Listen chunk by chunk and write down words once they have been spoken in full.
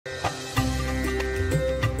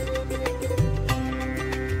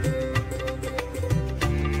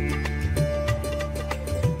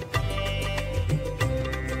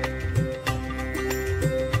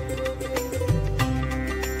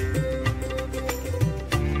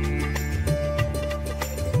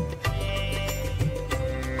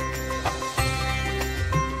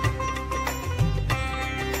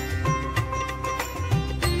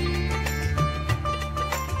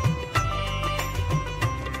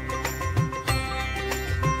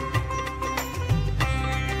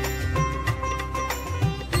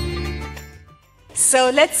So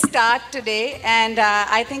let's start today, and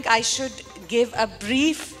I think I should give a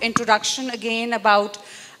brief introduction again about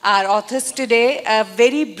our authors today. A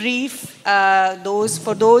very brief,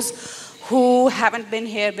 for those who haven't been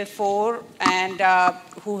here before and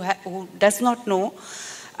who does not know.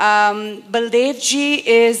 Baldev ji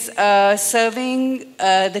is serving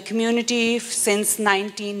the community since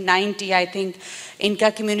 1990. I think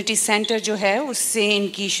इनका community center जो है उससे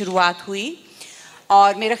इनकी शुरुआत हुई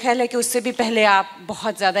और मेरा ख्याल है कि उससे भी पहले आप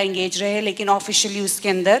बहुत ज़्यादा engage रहे लेकिन officially उसके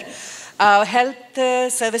अंदर health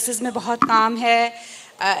services में बहुत काम है,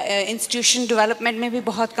 institution development में भी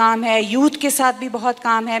बहुत काम है, youth के साथ भी बहुत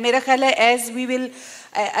काम है. मेरा ख्याल है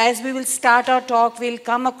as we will start our talk, we'll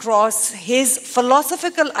come across his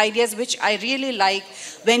philosophical ideas, which I really like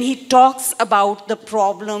when he talks about the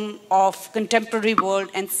problem of contemporary world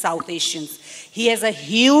and South Asians. He has a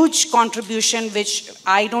huge contribution, which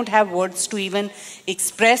I don't have words to even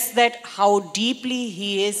express that how deeply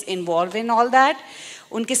he is involved in all that.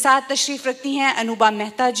 उनके साथ तशरीफ रखती हैं अनुभा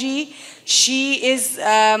मेहता जी. She is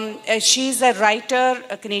a writer,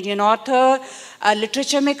 a Canadian author,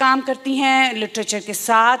 literature में काम करती हैं, literature के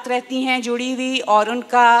साथ रहती हैं जुड़ी हुई और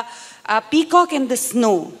उनका Peacock in the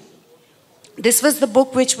Snow. This was the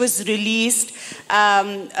book which was released.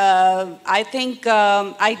 I think,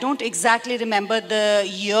 I don't exactly remember the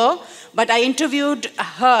year, but I interviewed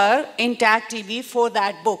her in TAG TV for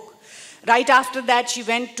that book. Right after that, she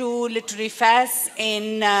went to Literary Fest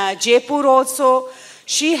in Jaipur also.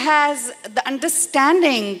 She has the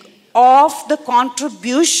understanding of the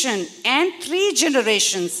contribution and 3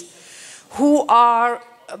 generations who are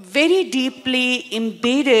very deeply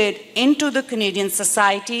embedded into the Canadian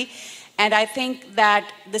society. And I think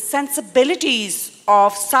that the sensibilities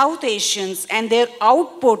of South Asians and their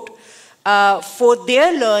output for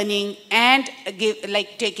their learning and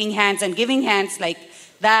taking hands and giving hands like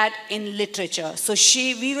that in literature. So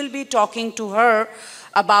we will be talking to her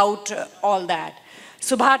about all that.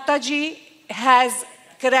 Subrata ji has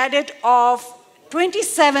credit of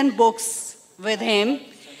 27 books with him,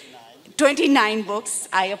 29 books,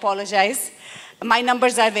 I apologize. My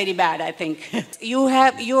numbers are very bad, I think. You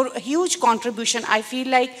have your huge contribution, I feel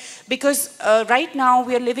like, because right now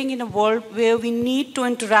we are living in a world where we need to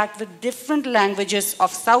interact with different languages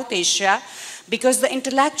of South Asia because the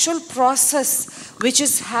intellectual process which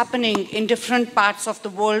is happening in different parts of the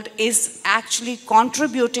world is actually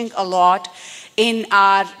contributing a lot in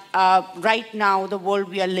our, right now, the world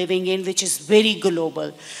we are living in, which is very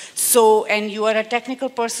global. So, and you are a technical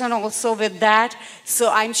person also with that, so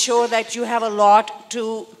I'm sure that you have a lot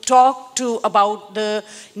to talk to about the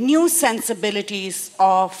new sensibilities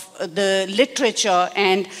of the literature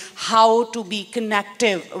and how to be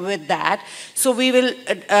connective with that. So we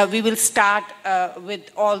will start with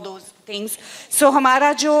all those things. So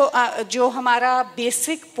हमारा जो हमारा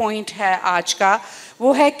basic point है आज का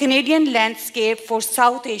वो है Canadian landscape for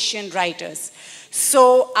South Asian writers.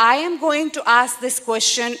 So I am going to ask this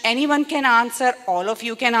question. Anyone can answer, all of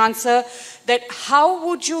you can answer, that how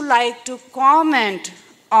would you like to comment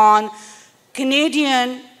on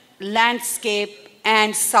Canadian landscape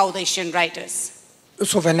and South Asian writers?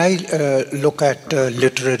 So when I look at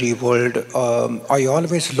literary world, I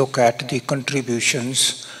always look at the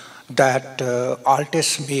contributions that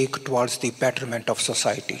artists make towards the betterment of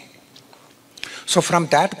society. So from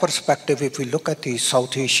that perspective, if we look at the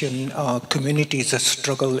South Asian community's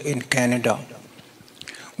struggle in Canada,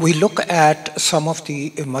 we look at some of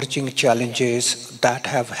the emerging challenges that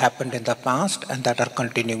have happened in the past and that are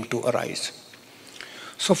continuing to arise.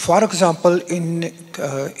 So for example, in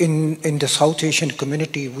the South Asian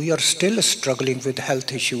community, we are still struggling with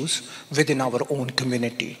health issues within our own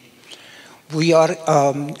community. We are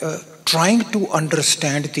trying to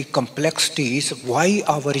understand the complexities why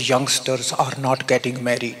our youngsters are not getting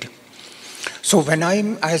married. So when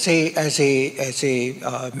I'm as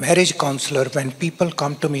a marriage counselor, when people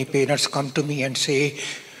come to me, parents come to me and say,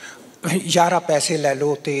 "Yara paise le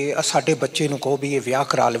lo te sade bacche nu ko bhi ye vyah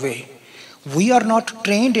kara lve." We are not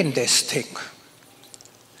trained in this thing.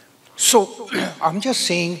 So I'm just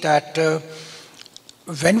saying that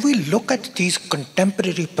when we look at these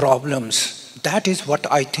contemporary problems, that is what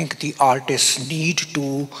I think the artists need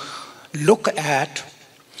to look at.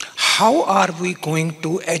 How are we going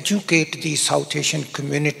to educate the South Asian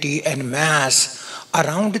community en masse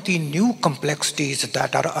around the new complexities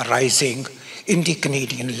that are arising in the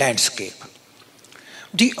Canadian landscape?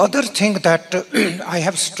 The other thing that I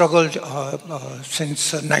have struggled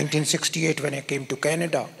since 1968 when I came to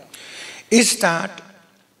Canada is that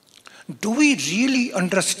do we really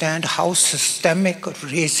understand how systemic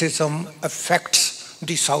racism affects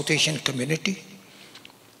the South Asian community?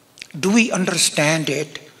 Do we understand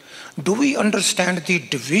it? Do we understand the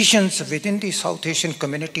divisions within the South Asian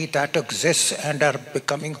community that exist and are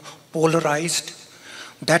becoming polarized?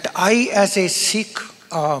 That I, as a Sikh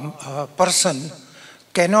person,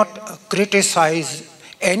 cannot criticize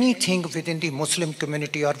anything within the Muslim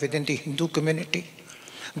community or within the Hindu community?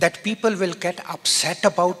 That people will get upset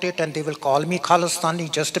about it and they will call me Khalistani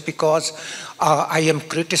just because I am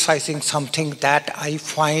criticizing something that I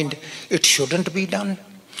find it shouldn't be done?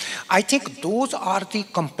 I think those are the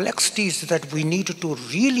complexities that we need to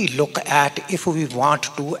really look at if we want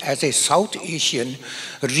to, as a South Asian,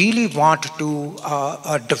 really want to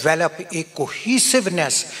develop a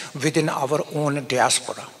cohesiveness within our own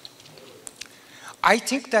diaspora. I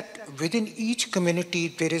think that within each community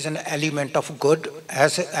there is an element of good.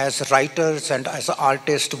 As writers and as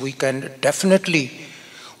artists, we can definitely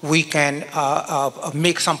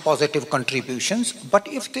make some positive contributions. But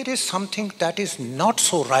if there is something that is not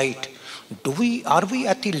so right, are we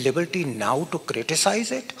at the liberty now to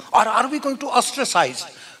criticize it? Or are we going to ostracize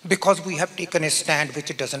because we have taken a stand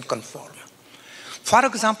which doesn't conform? For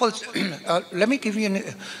example, let me give you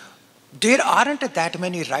there aren't that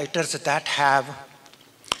many writers that have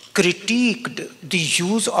critiqued the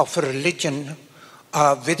use of religion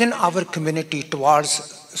within our community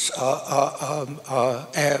towards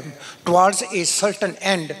a certain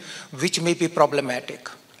end which may be problematic.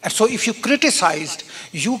 And so if you criticized,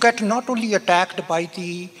 you get not only attacked by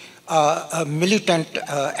the militant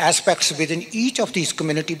aspects within each of these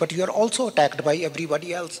communities, but you are also attacked by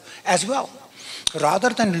everybody else as well, rather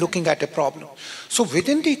than looking at a problem. So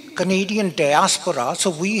within the Canadian diaspora, so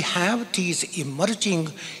we have these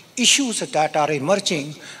emerging issues that are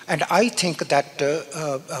emerging, and I think that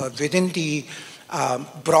within the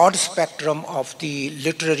broad spectrum of the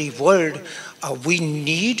literary world, we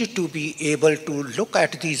need to be able to look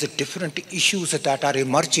at these different issues that are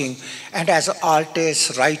emerging, and as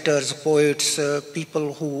artists, writers, poets,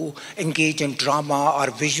 people who engage in drama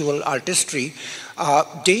or visual artistry,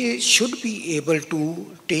 they should be able to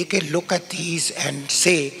take a look at these and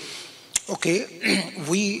say, okay,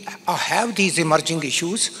 we have these emerging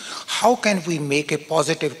issues. How can we make a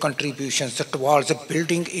positive contribution towards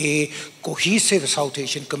building a cohesive South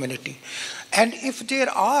Asian community? And if there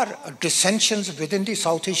are dissensions within the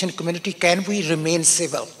South Asian community, can we remain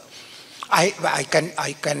civil? I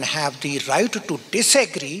can have the right to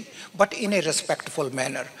disagree, but in a respectful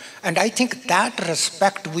manner. And I think that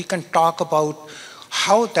respect, we can talk about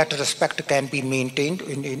how that respect can be maintained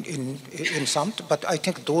in some, but I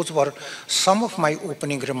think those were some of my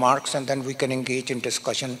opening remarks, and then we can engage in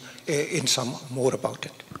discussion in some more about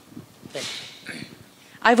it. Thank you.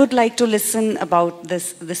 I would like to listen about the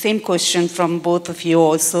same question from both of you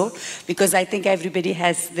also, because I think everybody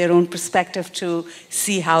has their own perspective to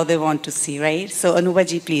see how they want to see, right? So Anubha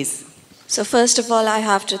ji, please. So first of all, I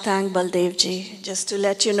have to thank Baldev ji. Just to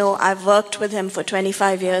let you know, I've worked with him for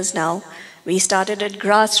 25 years now. We started at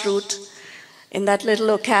grassroots in that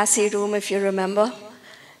little Ocasi room, if you remember.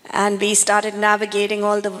 And we started navigating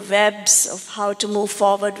all the webs of how to move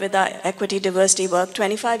forward with our equity diversity work.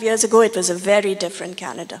 25 years ago, it was a very different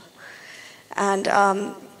Canada. And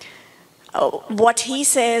what he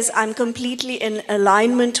says, I'm completely in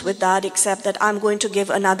alignment with that, except that I'm going to give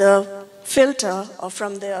another filter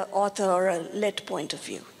from the author or a lit point of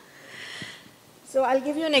view. So I'll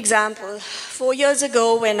give you an example. 4 years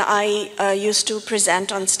ago, when I used to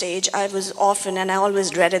present on stage, I was often, and I always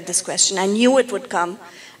dreaded this question, I knew it would come.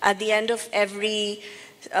 At the end of every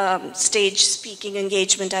stage speaking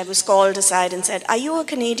engagement, I was called aside and said, are you a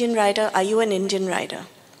Canadian writer? Are you an Indian writer?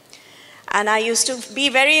 And I used to be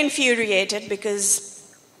very infuriated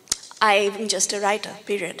because I'm just a writer,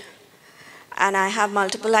 period. And I have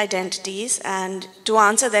multiple identities, and to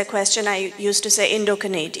answer their question, I used to say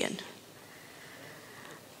Indo-Canadian.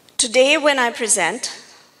 Today, when I present,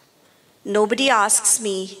 nobody asks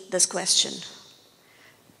me this question.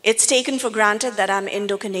 It's taken for granted that I'm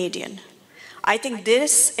Indo-Canadian. I think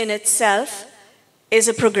this in itself is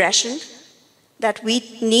a progression that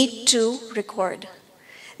we need to record.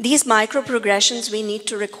 These micro-progressions we need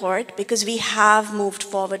to record because we have moved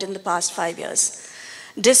forward in the past 5 years.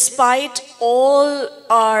 Despite all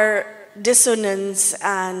our dissonance,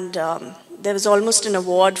 and there was almost an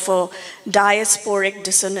award for diasporic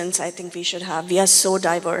dissonance I think we should have. We are so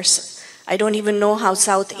diverse. I don't even know how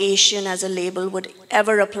South Asian as a label would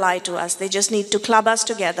ever apply to us. They just need to club us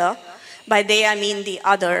together. By they, I mean the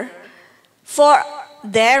other, for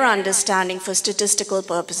their understanding, for statistical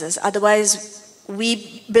purposes. Otherwise,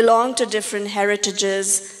 we belong to different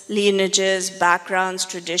heritages, lineages, backgrounds,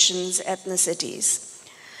 traditions, ethnicities.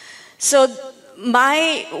 So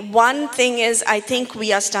My one thing is, I think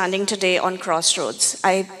we are standing today on crossroads.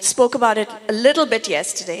 I spoke about it a little bit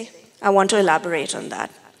yesterday. I want to elaborate on that.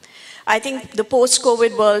 I think the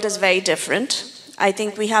post-COVID world is very different. I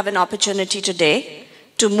think we have an opportunity today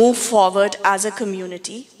to move forward as a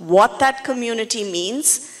community. What that community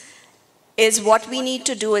means is what we need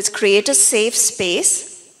to do is create a safe space,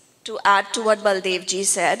 to add to what Baldevji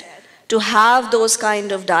said, to have those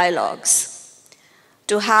kind of dialogues,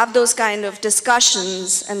 to have those kind of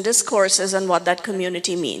discussions and discourses on what that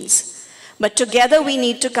community means. But together we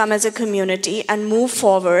need to come as a community and move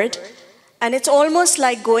forward. And it's almost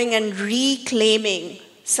like going and reclaiming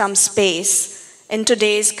some space in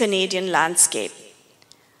today's Canadian landscape.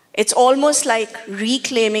 It's almost like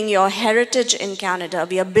reclaiming your heritage in Canada.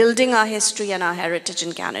 We are building our history and our heritage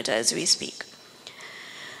in Canada as we speak.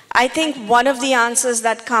 I think one of the answers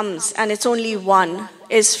that comes, and it's only one,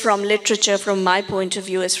 is from literature, from my point of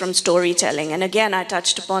view, is from storytelling. And again, I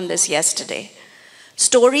touched upon this yesterday.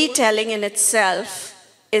 Storytelling in itself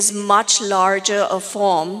is much larger a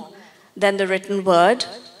form than the written word.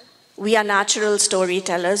 We are natural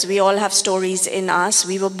storytellers. We all have stories in us.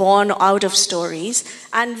 We were born out of stories,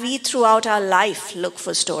 and we throughout our life look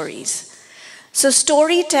for stories. So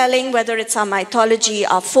storytelling, whether it's our mythology,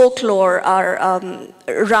 our folklore, our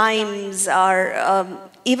rhymes, our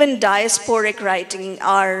even diasporic writing,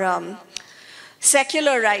 our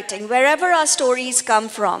secular writing, wherever our stories come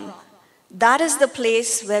from, that is the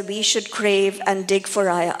place where we should crave and dig for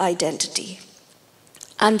our identity.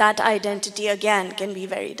 And that identity, again, can be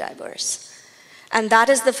very diverse. And that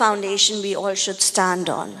is the foundation we all should stand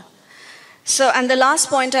on. So, and the last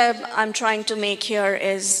point I'm trying to make here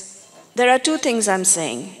is, there are two things I'm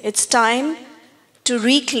saying. It's time to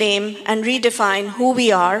reclaim and redefine who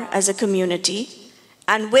we are as a community.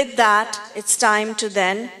 And with that, it's time to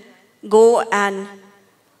then go and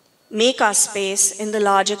make our space in the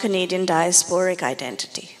larger Canadian diasporic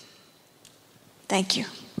identity. Thank you.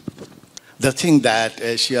 The thing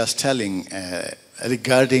that she was telling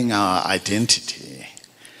regarding our identity,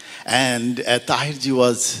 and Tahirji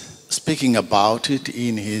was speaking about it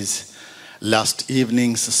in his last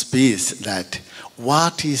evening's speech, that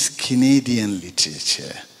what is Canadian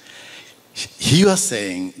literature? He was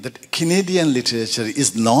saying that Canadian literature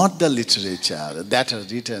is not the literature that are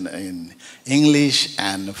written in English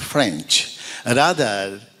and French.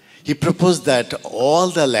 Rather, he proposed that all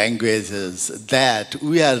the languages that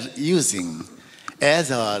we are using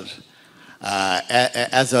as our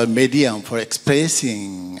medium for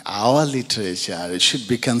expressing our literature should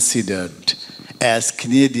be considered as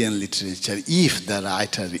Canadian literature if the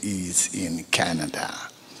writer is in Canada.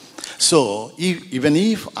 So even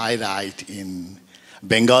if I write in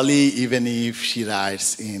Bengali, even if she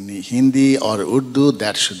writes in Hindi or Urdu,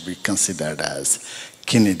 that should be considered as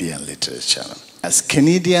Canadian literature. As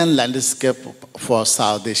Canadian landscape for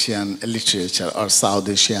South Asian literature or South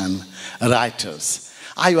Asian writers,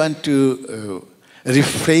 I want to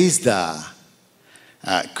rephrase the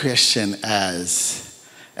question as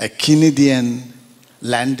a Canadian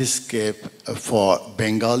landscape for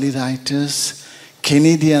Bengali writers,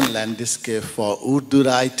 Canadian landscape for Urdu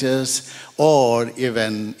writers, or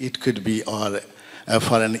even it could be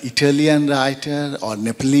for an Italian writer or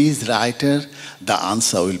Nepalese writer, the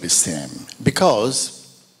answer will be same.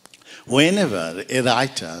 Because whenever a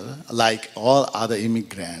writer, like all other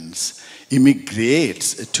immigrants,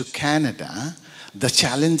 immigrates to Canada, the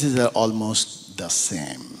challenges are almost the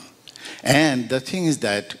same. And the thing is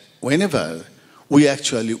that whenever we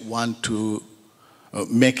actually want to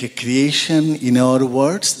make a creation in our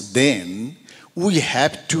words, then we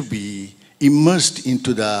have to be immersed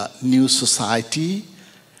into the new society,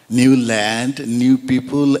 new land, new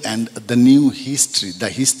people, and the new history, the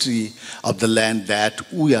history of the land that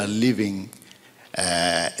we are living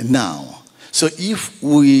now. So if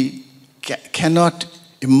we cannot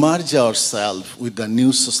immerse ourselves with the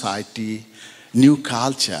new society, new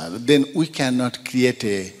culture, then we cannot create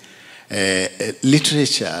a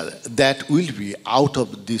literature that will be out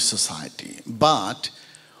of this society. But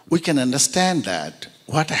we can understand that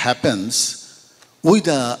what happens with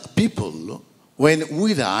the people when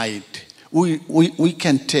we write, we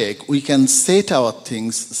can set our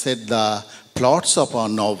things, set the plots of our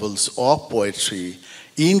novels or poetry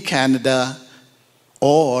in Canada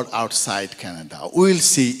or outside Canada. We will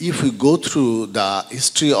see, if we go through the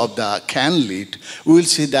history of the CanLit, we will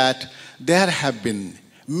see that there have been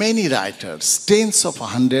many writers, tens of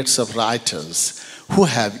hundreds of writers who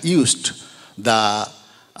have used the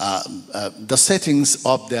settings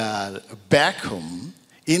of their back home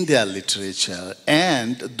in their literature,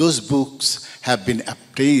 and those books have been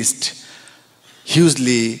appraised,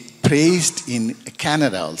 hugely praised in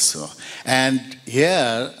Canada also. And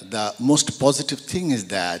here, the most positive thing is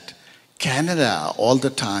that Canada all the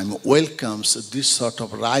time welcomes this sort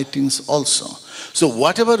of writings also. So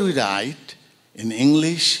whatever we write in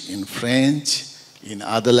English, in French, in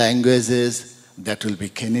other languages, that will be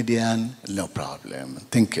Canadian, no problem.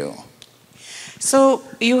 Thank you. So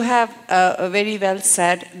you have very well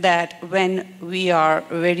said that when we are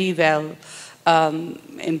very well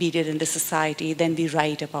embedded in the society, then we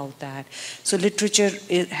write about that. So literature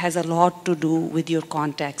has a lot to do with your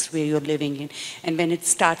context where you're living in. And when it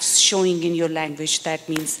starts showing in your language, that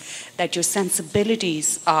means that your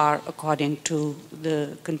sensibilities are according to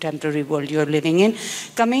the contemporary world you're living in.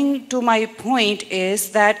 Coming to my point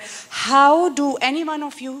is that how do any one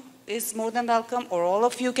of you is more than welcome, or all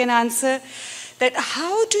of you can answer, that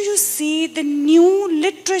how do you see the new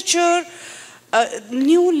literature,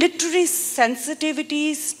 new literary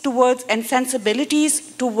sensitivities towards and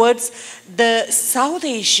sensibilities towards the South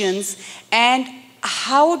Asians, and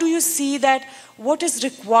how do you see that what is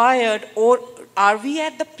required, or are we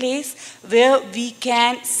at the place where we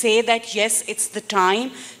can say that yes, it's the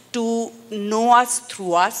time to know us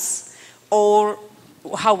through us, or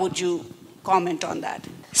how would you comment on that?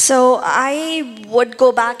 So I would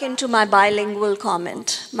go back into my bilingual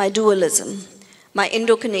comment, my dualism, my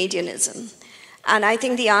Indo-Canadianism. And I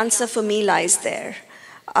think the answer for me lies there.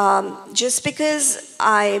 Just because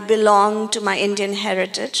I belong to my Indian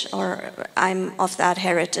heritage, or I'm of that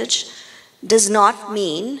heritage, does not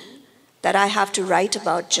mean that I have to write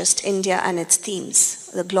about just India and its themes,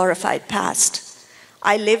 the glorified past.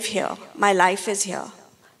 I live here, my life is here.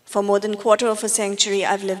 For more than a quarter of a century,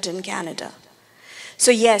 I've lived in Canada. So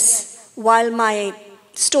yes, while my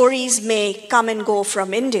stories may come and go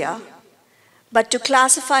from India, but to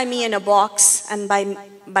classify me in a box, and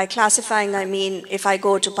by classifying I mean if I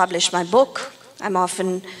go to publish my book, I'm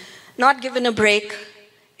often not given a break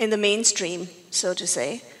in the mainstream, so to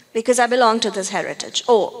say, because I belong to this heritage.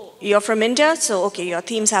 Oh, you're from India, so okay, your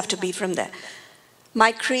themes have to be from there.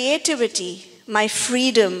 My creativity, my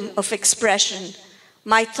freedom of expression,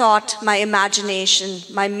 my thought, my imagination,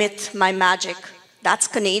 my myth, my magic, that's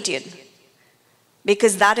Canadian,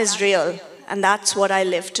 because that is real, and that's what I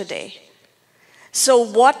live today. So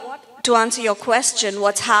to answer your question,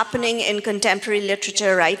 what's happening in contemporary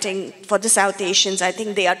literature writing for the South Asians, I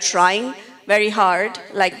think they are trying very hard,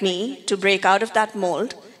 like me, to break out of that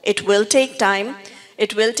mold. It will take time.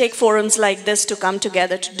 It will take forums like this to come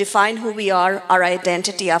together to define who we are, our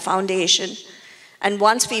identity, our foundation. And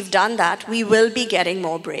once we've done that, we will be getting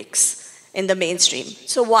more breaks in the mainstream.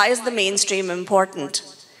 So why is the mainstream important?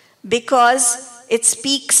 Because it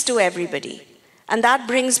speaks to everybody. And that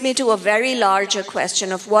brings me to a very larger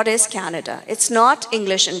question of what is Canada? It's not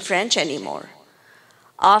English and French anymore.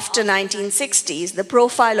 After 1960s, the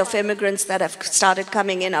profile of immigrants that have started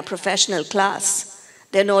coming in are professional class.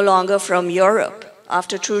 They're no longer from Europe.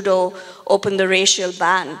 After Trudeau opened the racial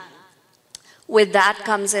ban, with that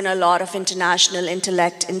comes in a lot of international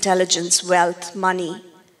intellect, intelligence, wealth, money.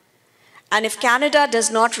 And if Canada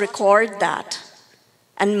does not record that,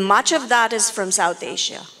 and much of that is from South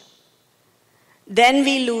Asia, then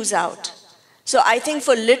we lose out. So I think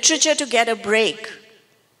for literature to get a break,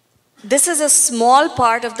 this is a small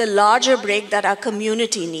part of the larger break that our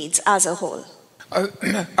community needs as a whole.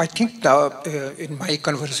 I think in my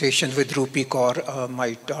conversation with Rupi Kaur,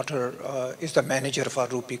 my daughter is the manager for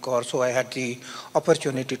Rupi Kaur, so I had the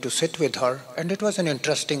opportunity to sit with her, and it was an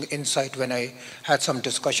interesting insight when I had some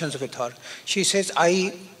discussions with her. She says,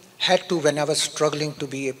 I had to, when I was struggling to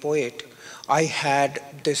be a poet, I had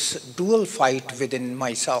this dual fight within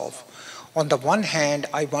myself. On the one hand,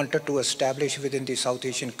 I wanted to establish within the South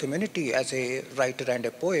Asian community as a writer and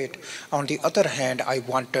a poet. On the other hand, I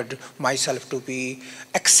wanted myself to be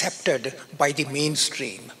accepted by the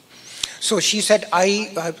mainstream. So she said,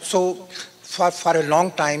 for a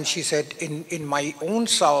long time, she said, in my own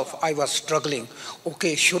self, I was struggling.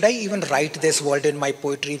 Okay, should I even write this word in my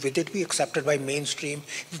poetry? Will it be accepted by mainstream?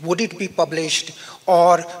 Would it be published?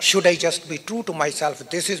 Or should I just be true to myself?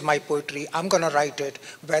 This is my poetry. I'm going to write it,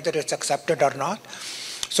 whether it's accepted or not.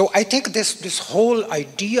 So I think this whole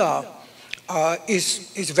idea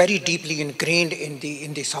is very deeply ingrained in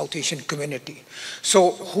the South Asian community.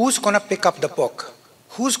 So who's going to pick up the book?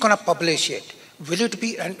 Who's going to publish it? Will it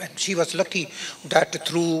be, and she was lucky that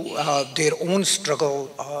through their own struggle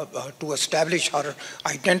to establish her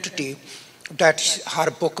identity, that her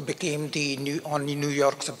book became on New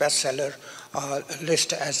York's bestseller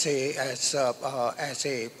list as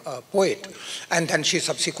a poet, and then she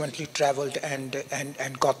subsequently traveled and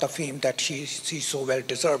got the fame that she so well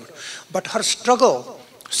deserved. But her struggle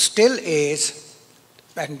still is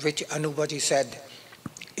and which Anubha ji said,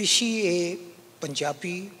 is she a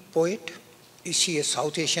Punjabi poet? Is she a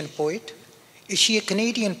South Asian poet? Is she a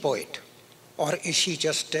Canadian poet? Or is she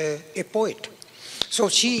just a poet? So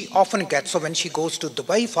she often gets, so when she goes to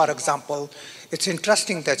Dubai, for example, it's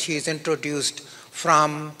interesting that she is introduced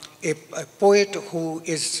from a poet who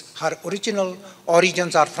is, her original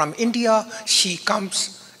origins are from India. She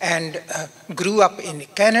comes and grew up in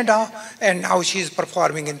Canada, and now she is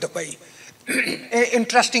performing in Dubai. An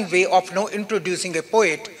interesting way of introducing a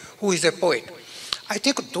poet who is a poet. I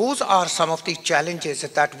think those are some of the challenges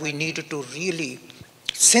that we need to really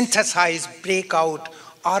synthesize, break out.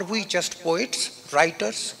 Are we just poets,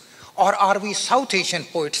 writers, or are we South Asian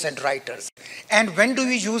poets and writers? And when do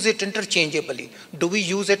we use it interchangeably? Do we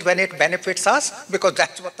use it when it benefits us? Because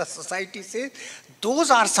that's what the society says.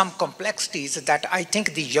 Those are some complexities that I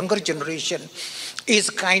think the younger generation is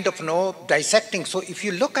kind of dissecting. So if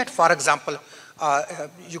you look at, for example,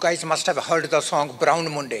 you guys must have heard the song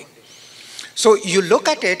Brown Monday. So you look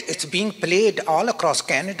at it, it's being played all across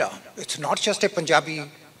Canada. It's not just a Punjabi,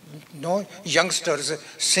 youngsters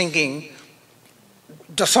singing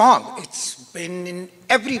the song. It's been in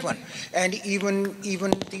everyone. And even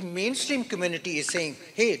the mainstream community is saying,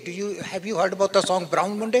 hey, have you heard about the song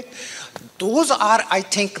Brown Monday? Those are, I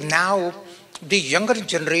think now, the younger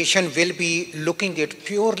generation will be looking at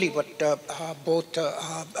purely what both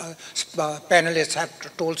panelists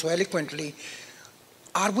have told so eloquently.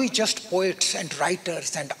 Are we just poets and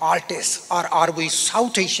writers and artists, or are we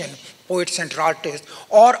South Asian poets and artists,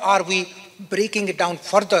 or are we breaking it down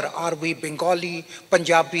further? Are we Bengali,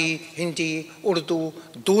 Punjabi, Hindi, Urdu,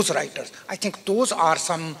 those writers? I think those are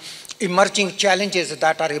some emerging challenges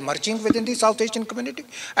that are emerging within the South Asian community,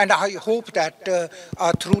 and I hope that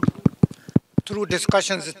through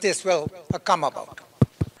discussions this will come about.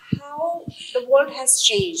 How the world has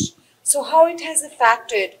changed, so how it has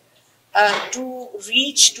affected to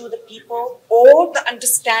reach to the people or the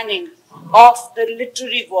understanding of the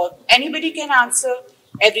literary work. Anybody can answer,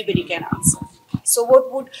 everybody can answer. So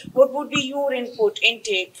what would be your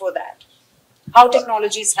intake for that? How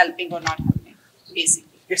technology is helping or not helping, basically?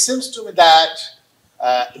 It seems to me that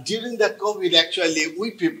during the COVID, actually,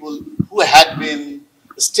 we people who had been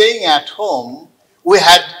staying at home, we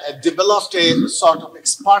had developed a sort of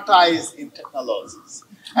expertise in technologies.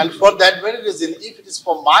 And for that very reason, if it is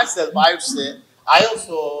for myself, I would say, I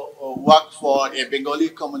also work for a Bengali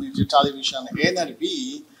community television,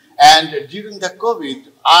 NRB, and during the COVID,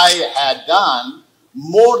 I had done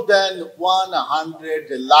more than 100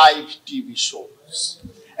 live TV shows.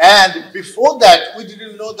 And before that, we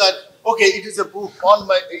didn't know that, okay, it is a book on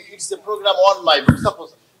my, it's a program on my book.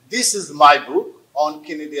 Suppose this is my book on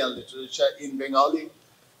Canadian literature in Bengali.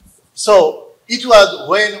 So it was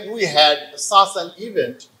when we had such an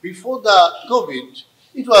event before the COVID,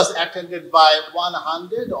 it was attended by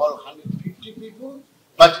 100 or 150 people.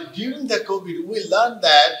 But during the COVID, we learned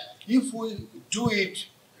that if we do it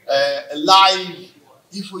live,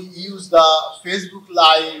 if we use the Facebook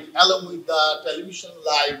Live along with the television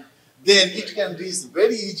live, then it can reach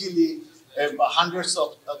very easily hundreds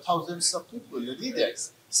of thousands of people,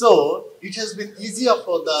 readers. So it has been easier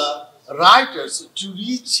for the writers to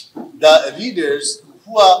reach the readers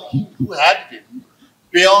who had been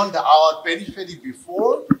beyond our periphery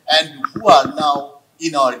before and who are now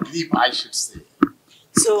in our grip, I should say.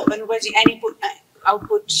 So, Anubha ji, any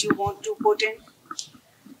output you want to put in?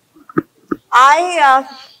 I've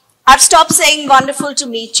stopped saying wonderful to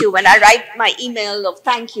meet you when I write my email of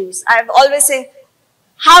thank yous. I've always say,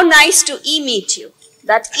 how nice to e-meet you.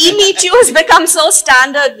 That e-meet you has become so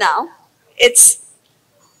standard now.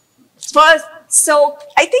 So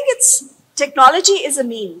I think technology is a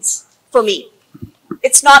means for me.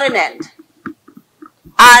 It's not an end.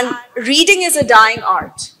 And reading is a dying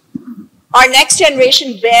art. Our next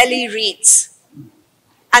generation barely reads.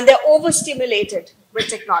 And they're overstimulated with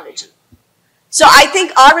technology. So I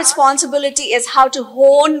think our responsibility is how to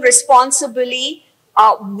hone responsibly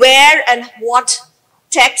where and what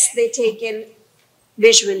text they take in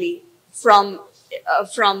visually from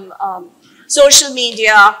social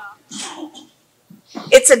media.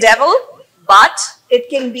 It's a devil, but it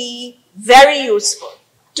can be very useful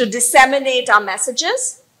to disseminate our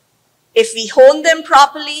messages. If we hone them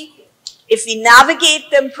properly, if we navigate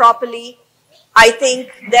them properly, I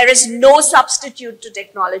think there is no substitute to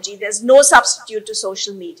technology. There's no substitute to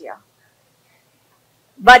social media.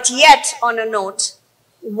 But yet, on a note,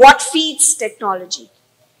 what feeds technology?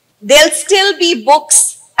 There'll still be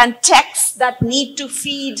books and texts that need to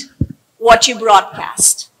feed what you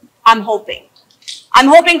broadcast. I'm hoping. I'm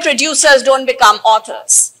hoping producers don't become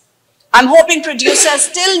authors. I'm hoping producers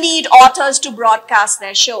still need authors to broadcast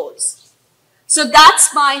their shows. So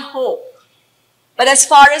that's my hope. But as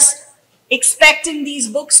far as expecting these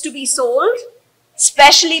books to be sold,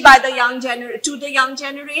 especially by the to the young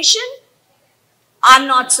generation, I'm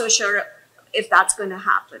not so sure if that's going to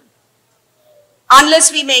happen.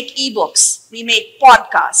 Unless we make ebooks, we make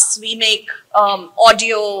podcasts, we make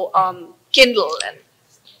audio Kindle, and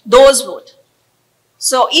those would.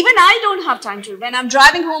 So even I don't have time to, when I'm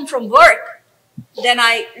driving home from work, then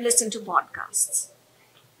I listen to podcasts.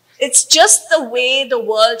 It's just the way the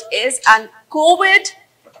world is, and COVID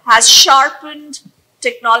has sharpened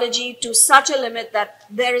technology to such a limit that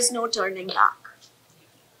there is no turning back.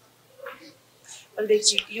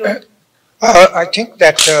 I think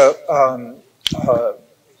that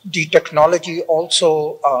the technology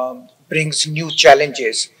also brings new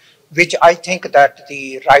challenges, which I think that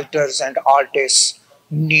the writers and artists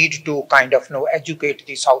need to kind of educate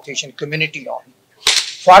the South Asian community on.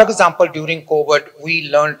 For example, during COVID, we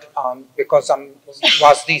learned, because I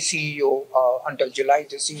was the CEO until July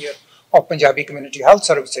this year of Punjabi Community Health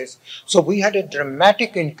Services, so we had a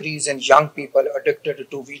dramatic increase in young people addicted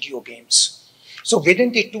to video games. So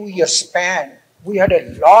within the 2-year span, we had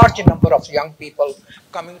a large number of young people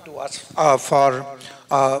coming to us for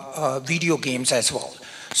video games as well.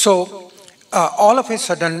 So all of a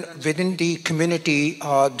sudden, within the community,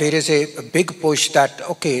 there is a big push that,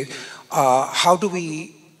 okay, how do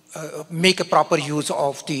we make a proper use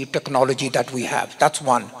of the technology that we have? That's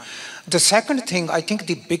one. The second thing, I think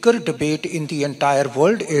the bigger debate in the entire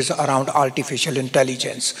world is around artificial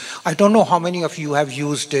intelligence. I don't know how many of you have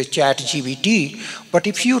used ChatGPT, but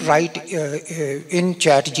if you write in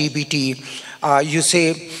ChatGPT, you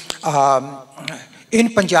say,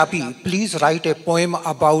 in Punjabi, please write a poem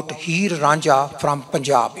about Heer Ranjha from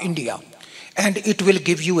Punjab, India. And it will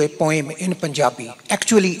give you a poem in Punjabi,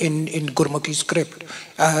 actually in Gurmukhi script,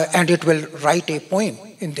 and it will write a poem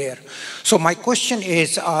in there. So my question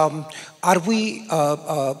is, are we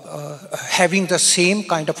having the same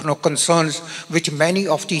kind of concerns which many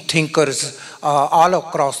of the thinkers all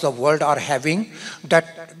across the world are having,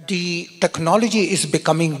 that the technology is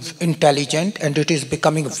becoming intelligent and it is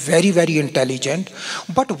becoming very, very intelligent,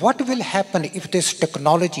 but what will happen if this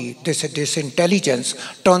technology, this intelligence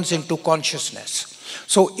turns into consciousness?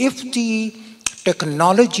 So if the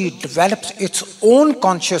technology develops its own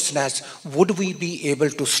consciousness, would we be able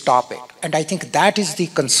to stop it? And I think that is the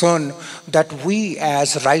concern that we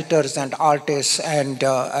as writers and artists and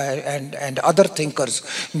other thinkers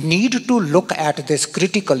need to look at this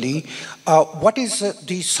critically. What is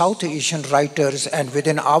the South Asian writers and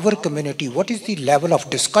within our community, what is the level of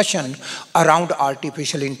discussion around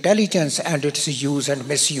artificial intelligence and its use and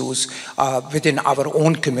misuse within our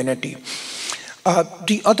own community?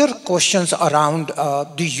 The other questions around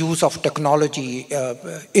the use of technology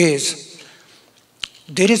is,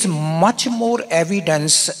 there is much more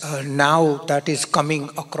evidence now that is coming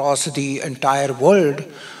across the entire world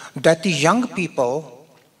that the young people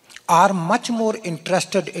are much more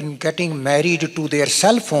interested in getting married to their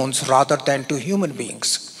cell phones rather than to human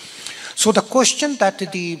beings. So the question that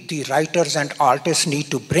the writers and artists need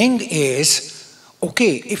to bring is,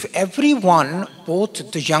 okay, if everyone,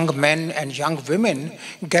 both the young men and young women,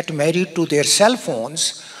 get married to their cell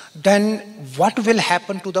phones, then what will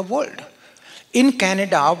happen to the world? In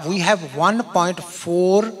Canada, we have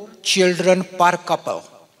 1.4 children per couple.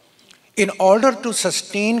 In order to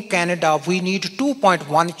sustain Canada, we need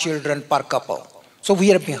 2.1 children per couple. So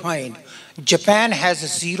we are behind. Japan has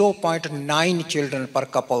 0.9 children per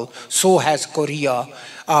couple. So has Korea.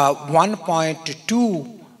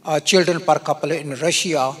 1.2 children per couple in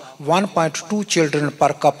Russia, 1.2 children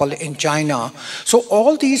per couple in China. So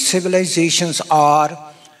all these civilizations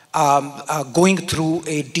are going through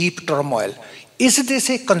a deep turmoil. Is this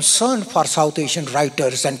a concern for South Asian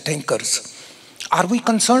writers and thinkers? Are we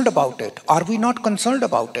concerned about it? Are we not concerned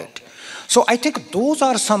about it? So I think those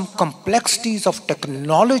are some complexities of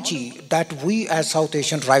technology that we as South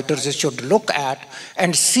Asian writers should look at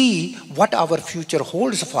and see what our future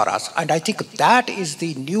holds for us. And I think that is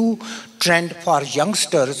the new trend for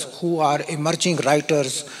youngsters who are emerging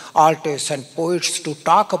writers, artists, and poets to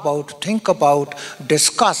talk about, think about,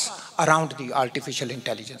 discuss around the artificial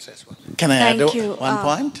intelligence as well. Can I add one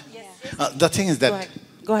point? Yes. The thing is that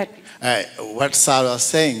Go ahead. what Sarah was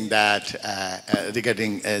saying that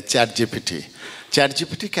regarding ChatGPT.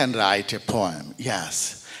 ChatGPT can write a poem,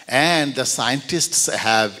 yes. And the scientists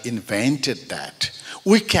have invented that.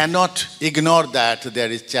 We cannot ignore that there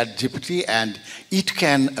is ChatGPT and it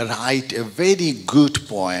can write a very good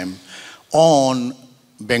poem on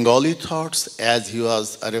Bengali thoughts, as he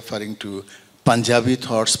was referring to Punjabi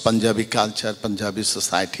thoughts, Punjabi culture, Punjabi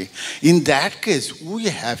society. In that case, we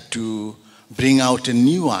have to bring out a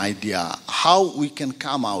new idea, how we can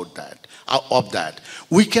come out of that.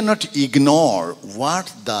 We cannot ignore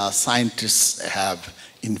what the scientists have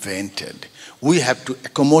invented. We have to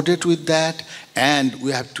accommodate with that, and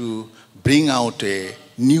we have to bring out a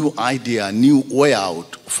new idea, new way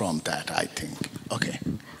out from that, I think. Okay.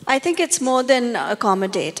 I think it's more than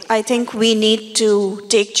accommodate. I think we need to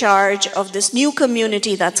take charge of this new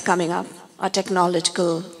community that's coming up, our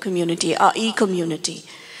technological community, our e-community.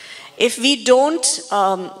 If we don't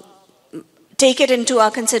take it into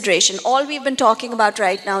our consideration, all we've been talking about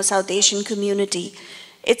right now, South Asian community,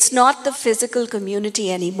 it's not the physical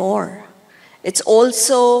community anymore. It's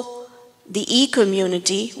also the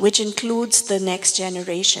e-community, which includes the next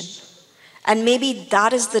generation. And maybe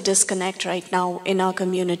that is the disconnect right now in our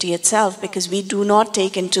community itself, because we do not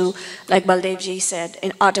take into, like Baldevji said,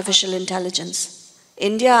 in artificial intelligence.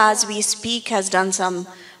 India, as we speak, has done some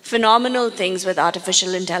phenomenal things with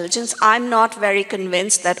artificial intelligence. I'm not very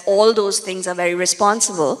convinced that all those things are very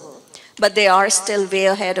responsible, but they are still way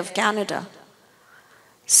ahead of Canada.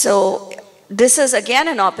 So this is again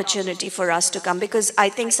an opportunity for us to come, because I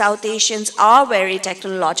think South Asians are very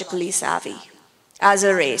technologically savvy as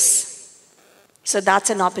a race. So that's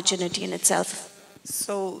an opportunity in itself.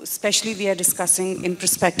 So especially we are discussing in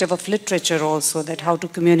perspective of literature also, that how to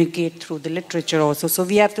communicate through the literature also. So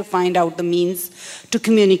we have to find out the means to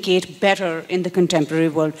communicate better in the contemporary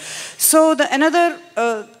world. So another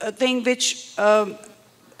thing which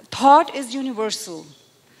thought is universal.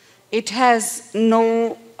 It has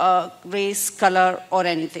no race, color, or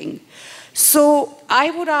anything. So I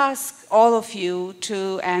would ask all of you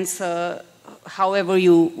to answer however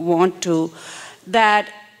you want to,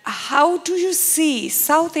 that how do you see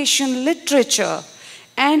South Asian literature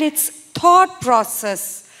and its thought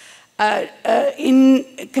process in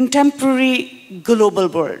contemporary global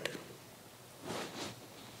world?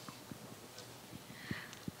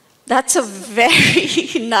 That's a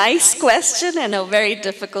very nice question and a very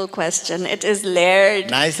difficult question. It is layered.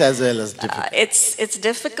 Nice as well as difficult. It's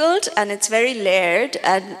difficult and it's very layered,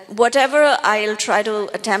 and whatever I'll try to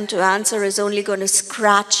attempt to answer is only going to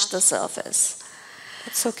scratch the surface.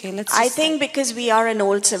 It's okay. I think because we are an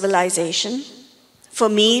old civilization, for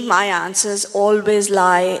me, my answers always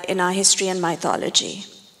lie in our history and mythology,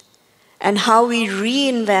 and how we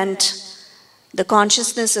reinvent the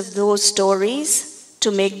consciousness of those stories to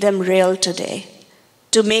make them real today,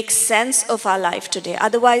 to make sense of our life today.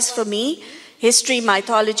 Otherwise, for me, history,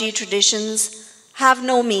 mythology, traditions have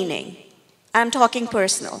no meaning. I'm talking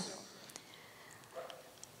personal.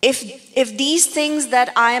 If these things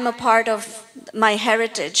that I am a part of, my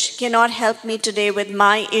heritage, cannot help me today with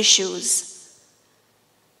my issues,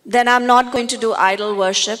 then I'm not going to do idol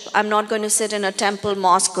worship. I'm not going to sit in a temple,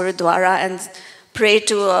 mosque, gurudwara and pray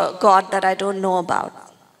to a God that I don't know about.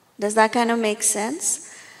 Does that kind of make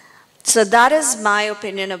sense? So that is my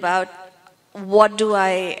opinion about what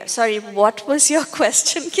was your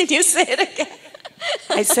question? Can you say it again?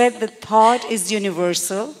 I said the thought is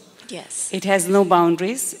universal. Yes. It has no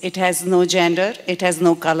boundaries, it has no gender, it has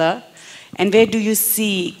no color. And where do you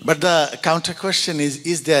see? But the counter question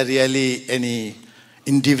is there really any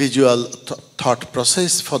individual thought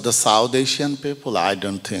process for the South Asian people? I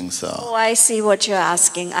don't think so. Oh, I see what you're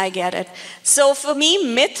asking. I get it. So for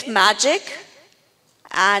me, myth, magic,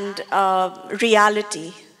 and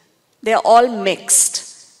reality, they're all mixed.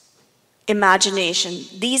 Imagination.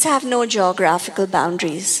 These have no geographical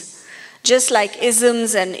boundaries. Just like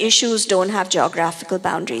isms and issues don't have geographical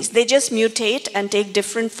boundaries. They just mutate and take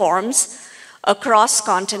different forms across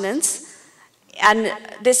continents, and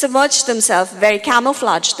they submerge themselves, very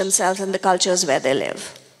camouflage themselves in the cultures where they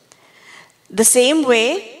live. The same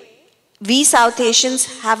way, we South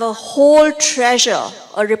Asians have a whole treasure,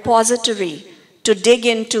 a repository to dig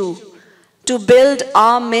into, to build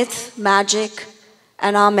our myth, magic,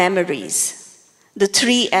 and our memories, the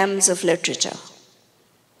 3 M's of literature.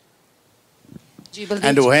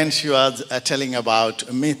 And when she was telling about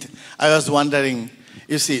a myth, I was wondering,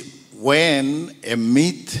 you see, when a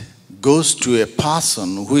myth goes to a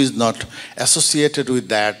person who is not associated with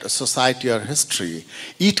that society or history,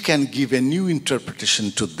 it can give a new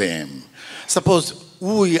interpretation to them. Suppose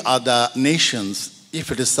we are the nations,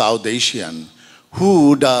 if it is South Asian,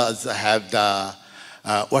 who does have the,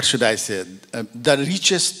 the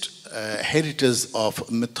richest heritage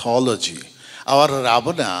of mythology. Our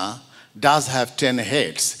Ravana does have 10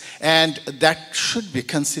 heads, and that should be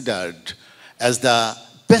considered as the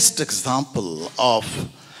best example of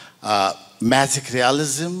magic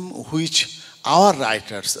realism, which our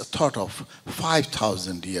writers thought of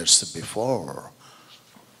 5,000 years before.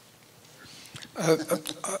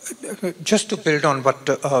 Just to build on what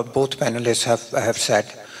both panelists have said,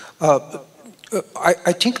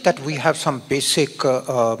 I think that we have some basic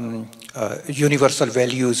universal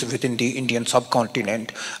values within the Indian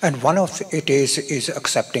subcontinent, and one of it is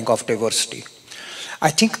accepting of diversity. I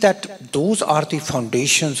think that those are the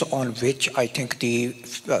foundations on which I think the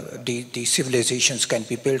civilizations can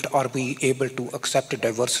be built. Are we able to accept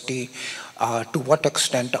diversity? To what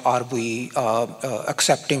extent are we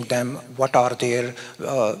accepting them? What are their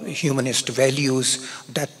humanist values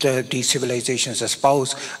that these civilizations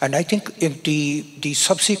espouse? And I think in the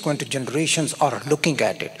subsequent generations are looking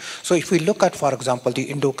at it. So if we look at, for example, the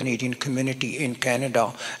Indo-Canadian community in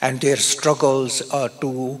Canada and their struggles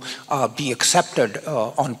to be accepted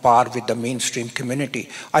on par with the mainstream community,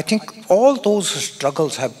 I think all those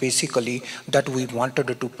struggles have basically that we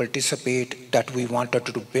wanted to participate, that we wanted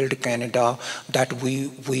to build Canada, that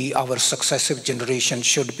our successive generation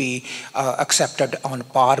should be accepted on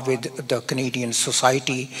par with the Canadian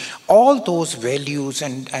society. All those values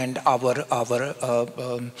and our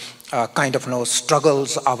kind of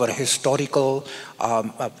struggles, our historical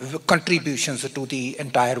contributions to the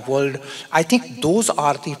entire world, I think those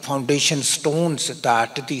are the foundation stones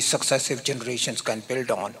that the successive generations can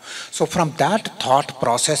build on. So from that thought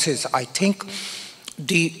processes, I think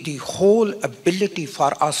the whole ability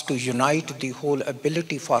for us to unite, the whole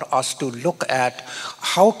ability for us to look at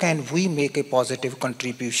how can we make a positive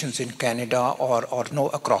contributions in Canada or no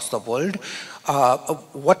across the world.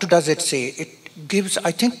 What does it say? It gives,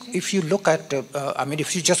 I think, if you look at,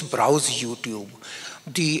 if you just browse YouTube,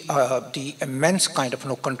 the immense kind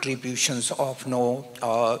of contributions of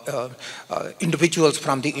individuals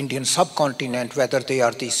from the Indian subcontinent, whether they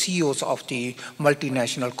are the CEOs of the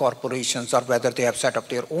multinational corporations or whether they have set up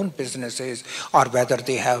their own businesses or whether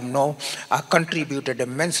they have contributed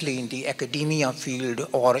immensely in the academia field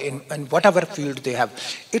or in whatever field they have,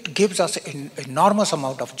 it gives us an enormous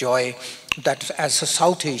amount of joy that as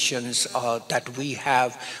South Asians that we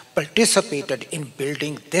have participated in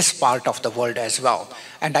building this part of the world as well.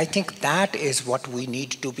 And I think that is what we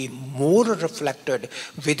need to be more reflected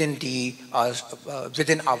within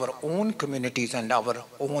within our own communities and our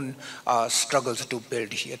own struggles to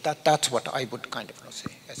build here. That's what I would kind of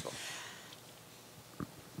say as well.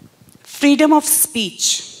 Freedom of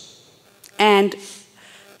speech and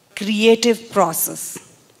creative process,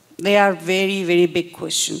 they are very, very big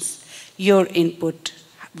questions. Your input.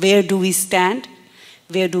 Where do we stand?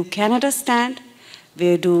 Where do Canada stand?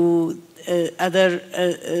 Where do other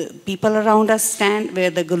people around us stand?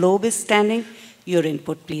 Where the globe is standing? Your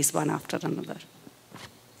input, please, one after another.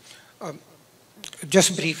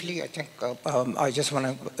 Just briefly, I think I just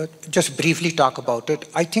want to just briefly talk about it.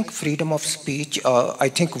 I think freedom of speech, I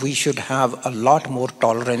think we should have a lot more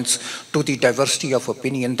tolerance to the diversity of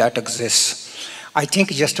opinion that exists. I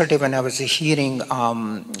think yesterday when I was hearing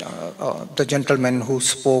the gentleman who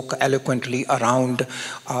spoke eloquently around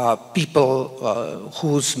people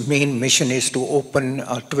whose main mission is to open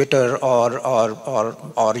Twitter or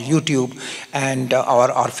YouTube and or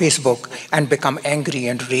Facebook and become angry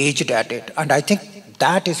and raged at it. And I think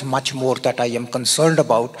that is much more that I am concerned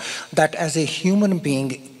about, that as a human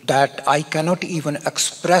being that I cannot even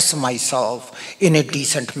express myself in a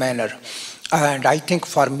decent manner. And I think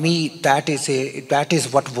for me, that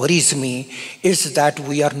is what worries me, is that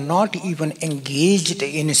we are not even engaged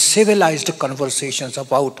in civilized conversations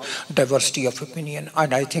about diversity of opinion.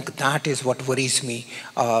 And I think that is what worries me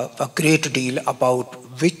a great deal about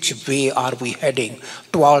which way are we heading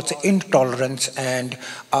towards intolerance and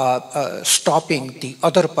stopping the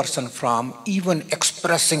other person from even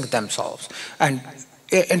expressing themselves. And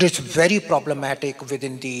it's very problematic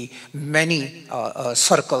within the many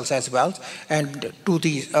circles as well, and to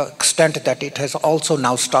the extent that it has also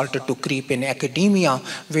now started to creep in academia,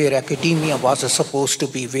 where academia was supposed to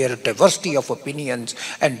be where diversity of opinions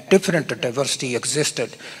and different diversity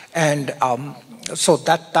existed. And so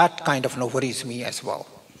that kind of worries me as well.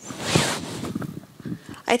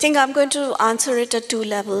 I think I'm going to answer it at two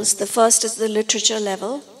levels. The first is the literature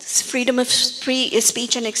level. Freedom of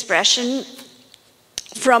speech and expression.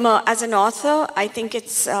 As an author, I think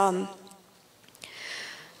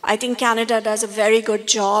I think Canada does a very good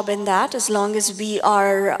job in that, as long as we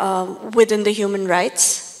are within the human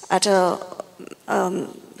rights at a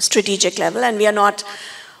strategic level, and we are not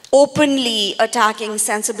openly attacking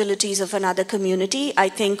sensibilities of another community. I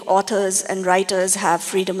think authors and writers have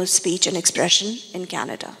freedom of speech and expression in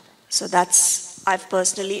Canada. So I've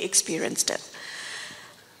personally experienced it.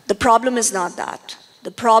 The problem is not that. The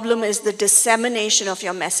problem is the dissemination of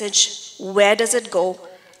your message where does it go,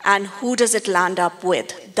 and who does it land up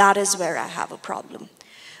with? That is where I have a problem.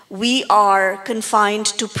 We are confined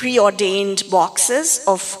to preordained boxes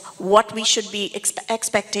of what we should be,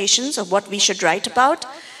 expectations of what we should write about,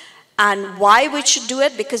 and why we should do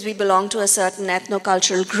it, because we belong to a certain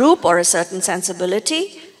ethno-cultural group or a certain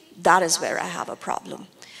sensibility. That is where I have a problem.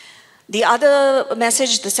 The other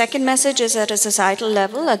message, the second message, is at a societal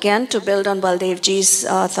level, again, to build on Baldevji's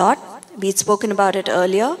thought. We'd spoken about it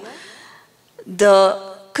earlier.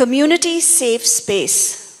 The community safe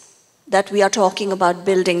space that we are talking about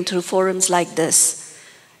building through forums like this,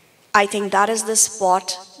 I think that is the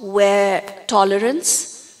spot where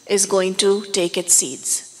tolerance is going to take its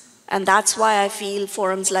seeds. And that's why I feel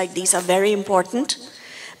forums like these are very important,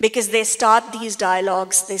 because they start these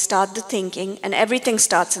dialogues, they start the thinking, and everything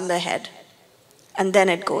starts in the head, and then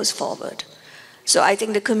it goes forward. So I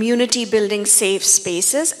think the community building safe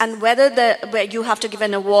spaces, and where you have to give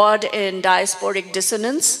an award in diasporic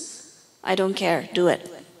dissonance, I don't care, do it.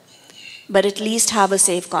 But at least have a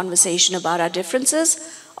safe conversation about our differences,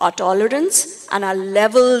 our tolerance, and our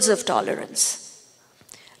levels of tolerance.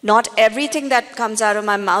 Not everything that comes out of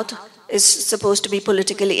my mouth is supposed to be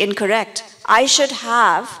politically incorrect. I should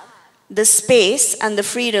have the space and the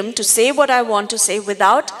freedom to say what I want to say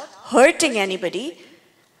without hurting anybody,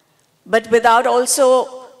 but without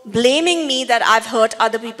also blaming me that I've hurt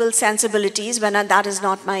other people's sensibilities when that is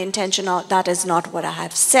not my intention, or that is not what I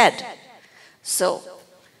have said. So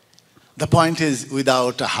the point is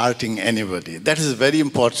without hurting anybody. That is very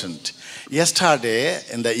important. Yesterday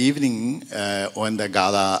in the evening, when the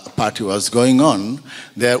gala party was going on,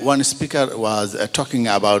 one speaker was talking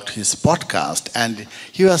about his podcast, and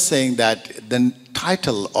he was saying that the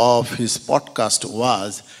title of his podcast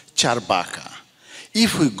was Charbaka.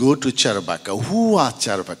 If we go to Charbaka, who was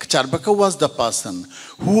Charbaka? Charbaka was the person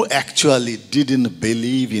who actually didn't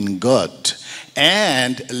believe in God.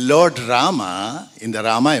 And Lord Rama, in the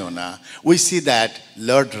Ramayana, we see that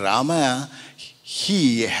Lord Rama,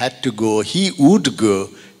 he would go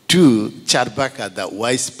to Charbaka, the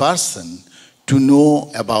wise person, to know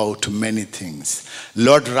about many things.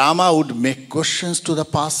 Lord Rama would make questions to the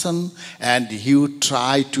person, and he would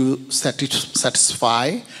try to satiate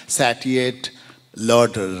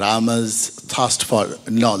Lord Rama's thirst for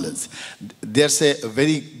knowledge. There's a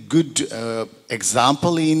very good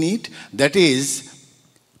example in it. That is,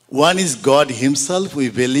 one is God himself, we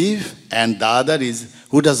believe, and the other is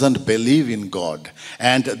who doesn't believe in God.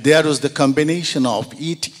 And there was the combination of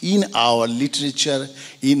it in our literature,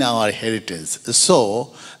 in our heritage.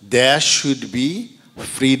 So there should be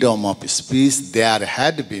freedom of speech. There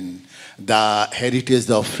had been the heritage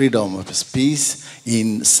of freedom of speech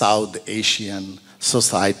in South Asian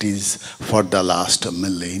societies for the last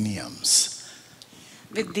millenniums.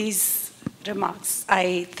 With these remarks,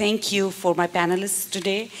 I thank you for my panelists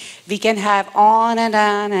today. We can have on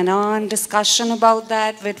and on discussion about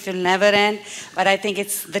that, which will never end, but I think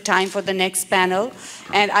it's the time for the next panel.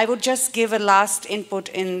 And I would just give a last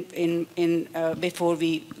input before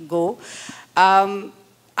we go.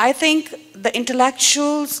 I think the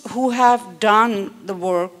intellectuals who have done the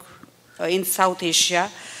work in South Asia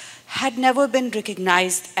had never been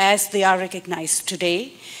recognized as they are recognized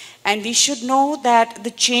today. And we should know that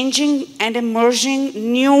the changing and emerging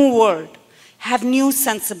new world have new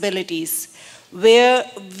sensibilities, where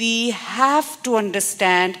we have to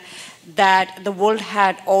understand that the world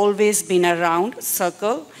had always been a round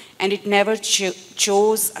circle, and it never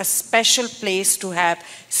chose a special place to have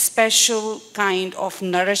special kind of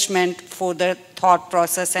nourishment for the thought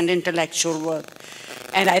process and intellectual work.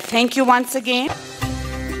 And I thank you once again.